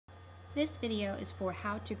This video is for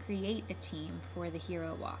how to create a team for the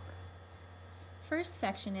Hero Walk. First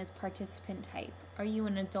section is participant type. Are you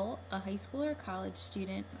an adult, a high school, or college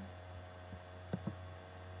student?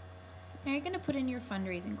 Now you're going to put in your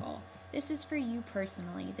fundraising goal. This is for you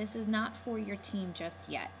personally. This is not for your team just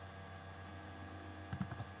yet.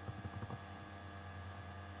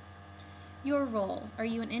 Your role. Are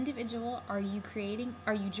you an individual? Are you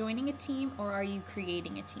joining a team, or are you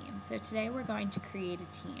creating a team? So today we're going to create a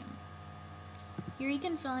team. Here you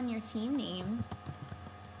can fill in your team name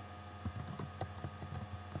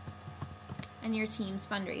and your team's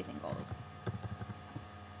fundraising goal.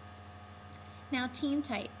 Now team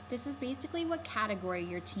type. This is basically what category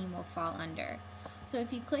your team will fall under. So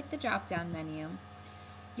if you click the drop-down menu,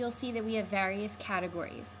 you'll see that we have various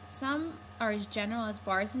categories. Some are as general as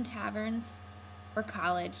bars and taverns or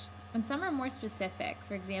college, and some are more specific,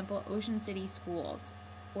 for example, Ocean City Schools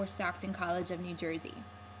or Stockton College of New Jersey.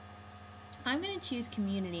 I'm going to choose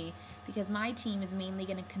community because my team is mainly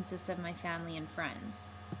going to consist of my family and friends.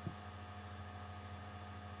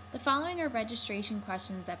 The following are registration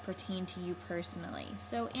questions that pertain to you personally,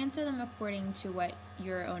 so answer them according to what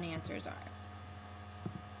your own answers are.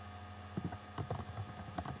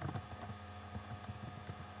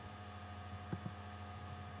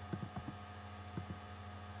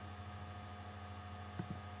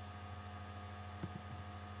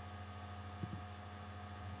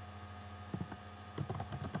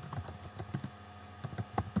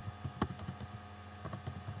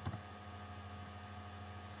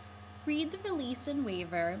 Read the release and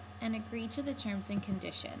waiver and agree to the terms and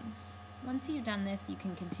conditions. Once you've done this, you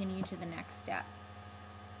can continue to the next step.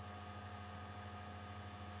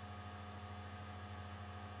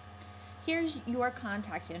 Here's your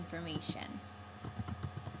contact information.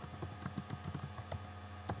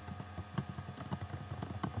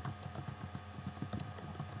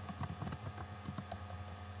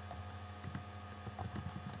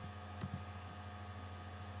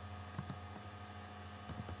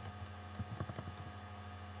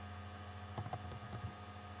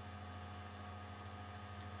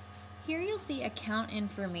 Here you'll see account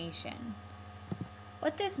information.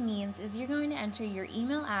 What this means is you're going to enter your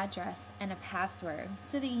email address and a password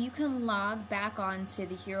so that you can log back on to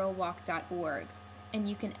theherowalk.org, and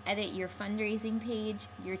you can edit your fundraising page,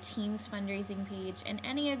 your team's fundraising page, and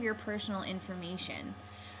any of your personal information.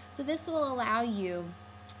 So this will allow you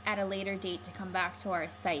at a later date to come back to our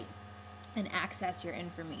site and access your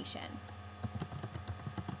information.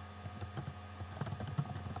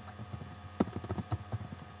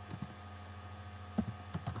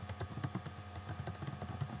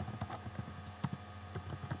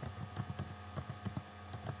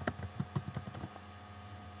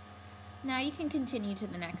 Now you can continue to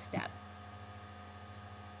the next step.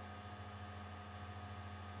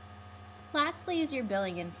 Lastly is your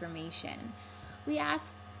billing information. We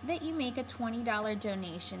ask that you make a $20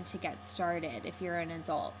 donation to get started if you're an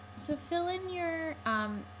adult. So fill in your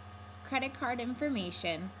credit card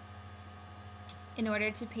information in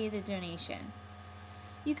order to pay the donation.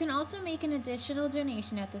 You can also make an additional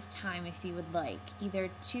donation at this time if you would like, either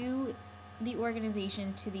to the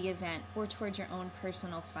organization, to the event, or towards your own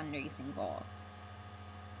personal fundraising goal.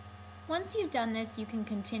 Once you've done this, you can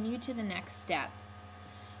continue to the next step.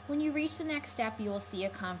 When you reach the next step, you will see a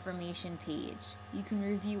confirmation page. You can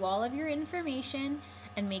review all of your information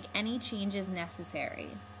and make any changes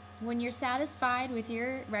necessary. When you're satisfied with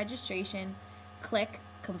your registration, click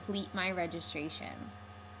Complete My Registration.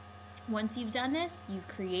 Once you've done this, you've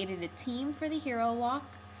created a team for the Hero Walk,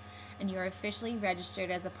 and you're officially registered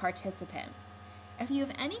as a participant. If you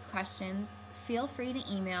have any questions, feel free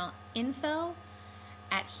to email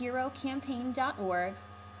info@herocampaign.org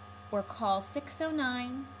or call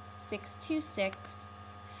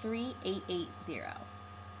 609-626-3880.